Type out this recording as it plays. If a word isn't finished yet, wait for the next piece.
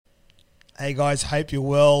Hey guys, hope you're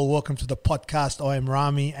well. Welcome to the podcast. I am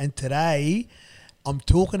Rami, and today I'm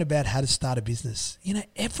talking about how to start a business. You know,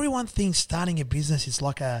 everyone thinks starting a business is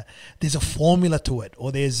like there's a formula to it,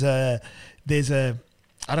 or there's a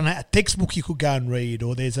textbook you could go and read,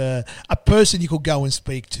 or there's a person you could go and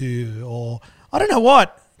speak to, or I don't know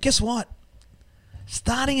what. Guess what?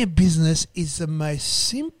 Starting a business is the most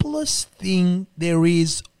simplest thing there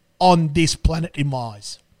is on this planet in my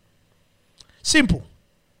eyes. Simple.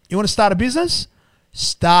 You want to start a business?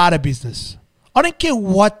 Start a business. I don't care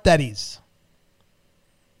what that is.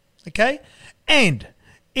 Okay? And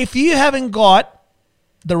if you haven't got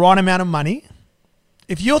the right amount of money,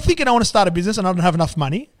 if you're thinking I want to start a business and I don't have enough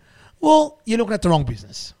money, well, you're looking at the wrong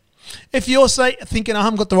business. If you're thinking I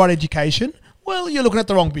haven't got the right education, well, you're looking at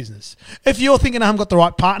the wrong business. If you're thinking I haven't got the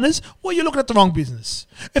right partners, well, you're looking at the wrong business.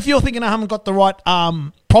 If you're thinking I haven't got the right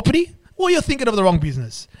property, well, you're thinking of the wrong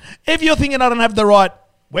business. If you're thinking I don't have the right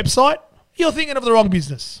website, you're thinking of the wrong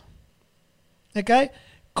business. Okay?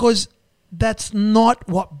 Because that's not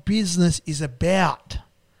what business is about.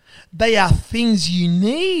 They are things you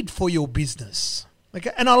need for your business.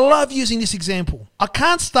 Okay? And I love using this example. I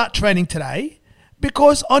can't start training today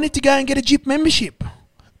because I need to go and get a gym membership.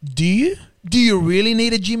 Do you? Do you really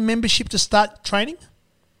need a gym membership to start training?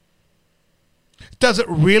 Does it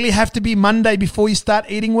really have to be Monday before you start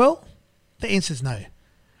eating well? The answer is no.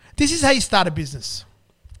 This is how you start a business.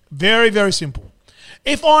 Very, very simple.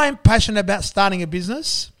 If I'm passionate about starting a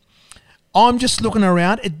business, I'm just looking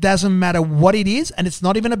around. It doesn't matter what it is, and it's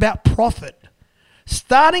not even about profit.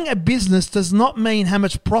 Starting a business does not mean how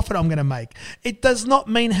much profit I'm going to make. It does not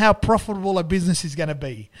mean how profitable a business is going to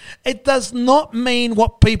be. It does not mean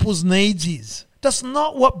what people's needs is. That's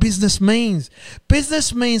not what business means.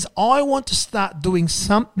 Business means I want to start doing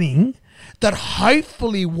something that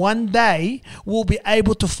hopefully one day will be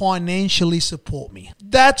able to financially support me.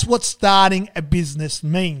 That's what starting a business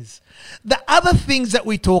means. The other things that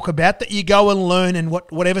we talk about that you go and learn and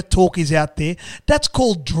whatever talk is out there, that's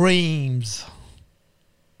called dreams.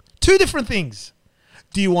 Two different things.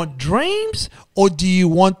 Do you want dreams or do you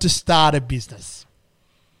want to start a business?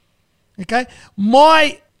 Okay?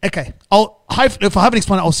 Hopefully, if I haven't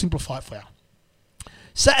explained it, I'll simplify it for you.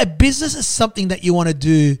 So a business is something that you want to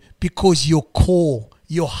do because your core,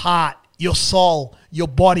 your heart, your soul, your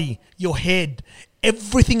body, your head,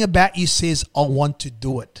 everything about you says, I want to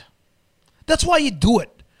do it. That's why you do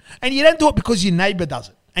it. And you don't do it because your neighbor does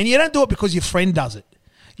it. And you don't do it because your friend does it.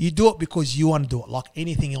 You do it because you want to do it, like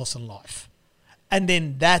anything else in life. And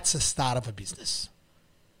then that's the start of a business.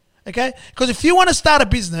 Okay? Because if you want to start a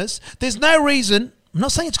business, there's no reason, I'm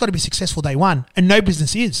not saying it's got to be successful day one, and no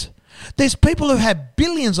business is. There's people who have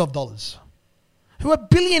billions of dollars, who are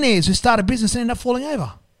billionaires who start a business and end up falling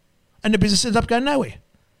over. And the business ends up going nowhere.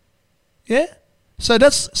 Yeah? So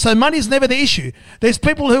money is never the issue. There's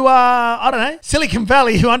people who are, Silicon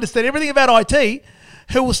Valley, who understand everything about IT,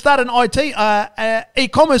 who will start an IT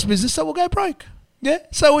e-commerce business that will go broke. Yeah?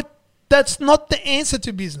 So that's not the answer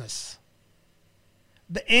to business.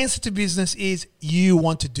 The answer to business is you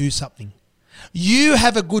want to do something. You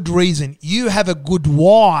have a good reason. You have a good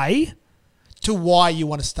why to why you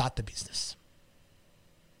want to start the business.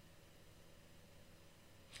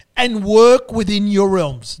 And work within your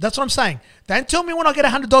realms. That's what I'm saying. Don't tell me when I get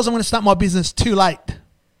 $100, I'm going to start my business. Too late.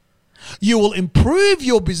 You will improve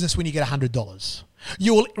your business when you get $100.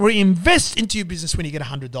 You will reinvest into your business when you get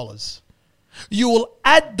 $100. You will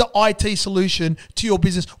add the IT solution to your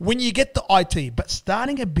business when you get the IT. But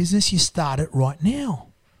starting a business, you start it right now.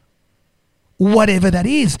 Whatever that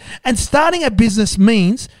is. And starting a business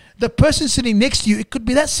means the person sitting next to you, it could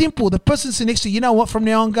be that simple. The person sitting next to you, you know what, from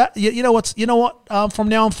now on, from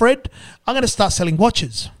now on, Fred, I'm going to start selling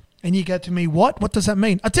watches. And you go to me, what? What does that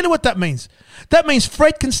mean? I tell you what that means. That means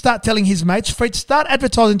Fred can start telling his mates, Fred, start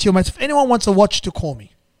advertising to your mates. If anyone wants a watch, to call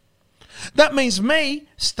me. That means me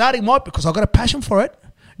starting because I've got a passion for it.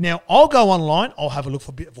 Now, I'll go online. I'll have a look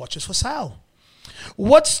for watches for sale.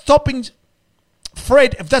 What's stopping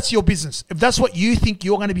Fred, if that's your business, if that's what you think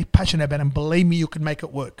you're going to be passionate about, and believe me, you can make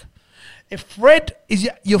it work. If Fred is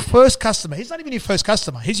your first customer, he's not even your first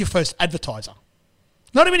customer. He's your first advertiser.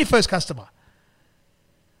 Not even your first customer.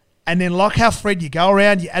 And then like how Fred, you go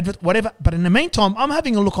around, you whatever. But in the meantime, I'm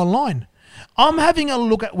having a look online. I'm having a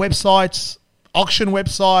look at websites, auction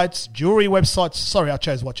websites, jewelry websites. Sorry, I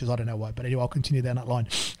chose watches. I don't know why. But anyway, I'll continue down that line.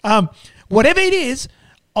 Whatever it is,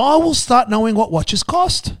 I will start knowing what watches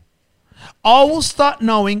cost. I will start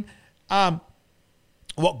knowing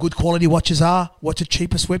what good quality watches are, what's the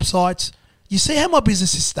cheapest websites. You see how my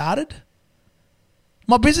business has started?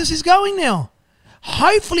 My business is going now.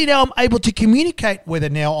 Hopefully now I'm able to communicate, whether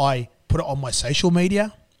now I put it on my social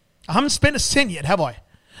media. I haven't spent a cent yet, have I?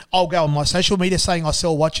 I'll go on my social media saying I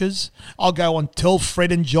sell watches. I'll go on tell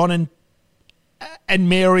Fred and John and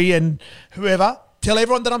Mary and whoever. Tell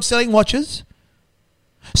everyone that I'm selling watches.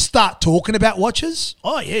 Start talking about watches.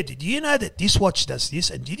 Oh, yeah, did you know that this watch does this?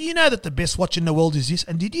 And did you know that the best watch in the world is this?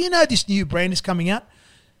 And did you know this new brand is coming out?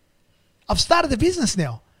 I've started a business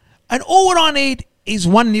now. And all what I need is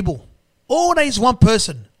one nibble. All I need is one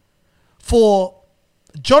person. For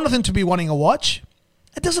Jonathan to be wanting a watch,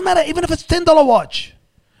 it doesn't matter, even if it's $10 watch.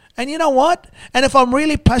 And you know what? And if I'm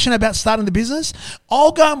really passionate about starting the business,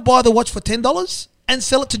 I'll go and buy the watch for $10 and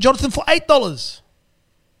sell it to Jonathan for $8.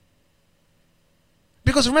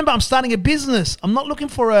 Because remember, I'm starting a business. I'm not looking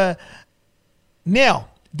for a... Now,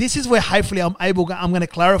 this is where hopefully I'm going to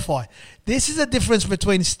clarify. This is a difference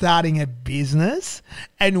between starting a business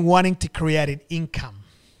and wanting to create an income.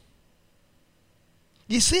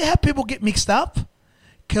 You see how people get mixed up?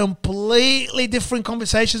 Completely different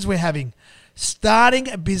conversations we're having. Starting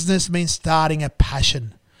a business means starting a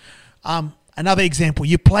passion. Another example,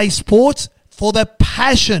 you play sports for the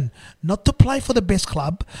passion, not to play for the best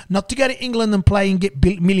club, not to go to England and play and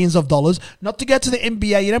get millions of dollars, not to go to the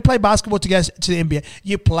NBA. You don't play basketball to go to the NBA.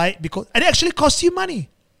 You play because it actually costs you money.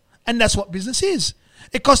 And that's what business is.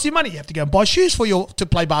 It costs you money. You have to go and buy shoes to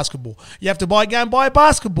play basketball. You have to go and buy a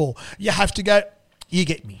basketball. You have to go. You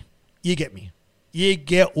get me. You get me. You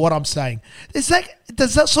get what I'm saying. Does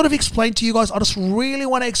that sort of explain to you guys? I just really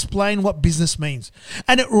want to explain what business means.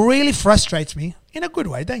 And it really frustrates me in a good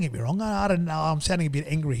way. Don't get me wrong. I don't know. I'm sounding a bit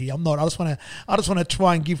angry here. I'm not. I just want to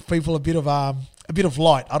try and give people a bit of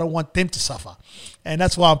light. I don't want them to suffer. And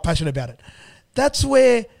that's why I'm passionate about it. That's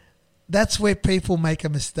where people make a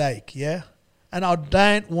mistake, yeah? And I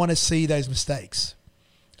don't want to see those mistakes.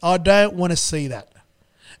 I don't want to see that.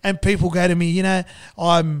 And people go to me, I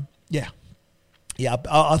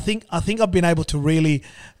think I've been able to really,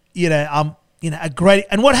 a great.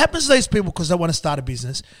 And what happens to those people because they want to start a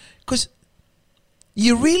business? Because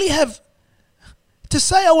you really have to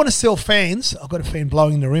say, I want to sell fans. I've got a fan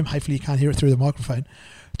blowing in the room. Hopefully you can't hear it through the microphone.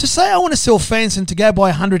 To say I want to sell fans and to go buy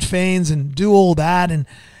 100 fans and do all that and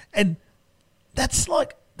that's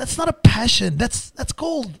not a passion. That's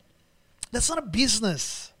not a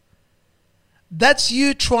business. That's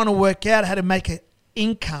you trying to work out how to make an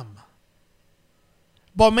income.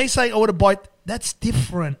 By me saying I want to buy, that's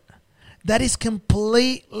different. That is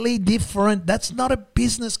completely different. That's not a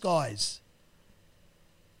business, guys.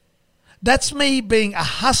 That's me being a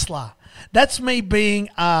hustler. That's me being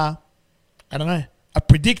a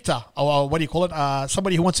predictor. Or what do you call it?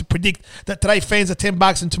 Somebody who wants to predict that today fans are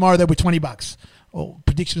 $10 and tomorrow they'll be $20. Or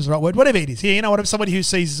prediction is the right word. Whatever it is. Yeah, you know what? Somebody who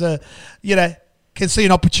sees, can see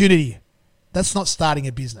an opportunity. That's not starting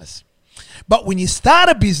a business. But when you start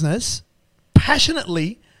a business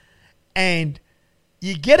passionately and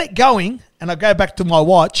you get it going, and I go back to my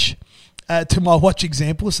watch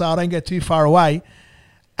example so I don't go too far away,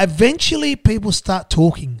 eventually people start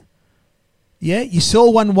talking. Yeah, you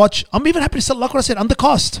sell one watch. I'm even happy to sell, like what I said, under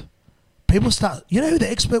cost. People start, you know who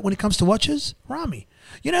the expert when it comes to watches? Rami.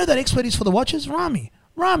 You know who that expert is for the watches? Rami.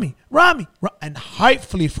 And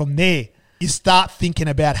hopefully from there, you start thinking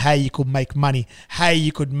about how you could make money, how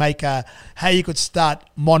you could start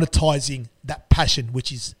monetizing that passion,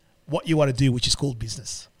 which is what you want to do, which is called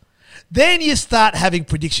business. Then you start having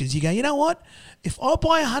predictions. You go, you know what? If I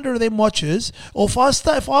buy 100 of them watches, or if I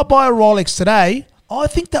buy a Rolex today, I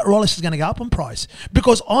think that Rolex is going to go up in price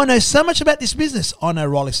because I know so much about this business. I know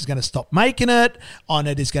Rolex is going to stop making it. I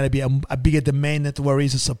know there's going to be a bigger demand than there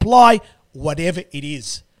is a supply, whatever it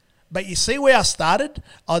is. But you see where I started?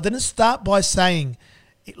 I didn't start by saying,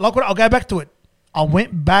 I'll go back to it. I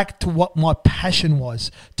went back to what my passion was,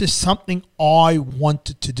 to something I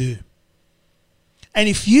wanted to do. And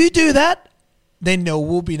if you do that, then there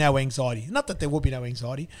will be no anxiety. Not that there will be no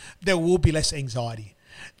anxiety. There will be less anxiety.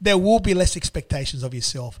 There will be less expectations of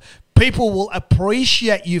yourself. People will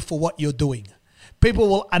appreciate you for what you're doing. People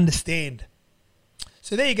will understand.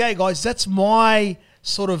 So there you go, guys. That's my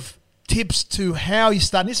sort of tips to how you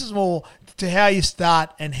start. And this is more to how you start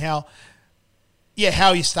and how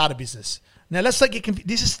you start a business. Now, let's not get confused.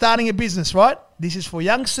 This is starting a business, right? This is for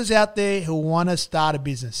youngsters out there who want to start a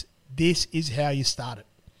business. This is how you start it.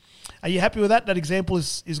 Are you happy with that? That example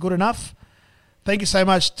is good enough? Thank you so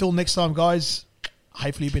much. Till next time, guys.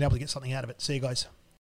 Hopefully you've been able to get something out of it. See you guys.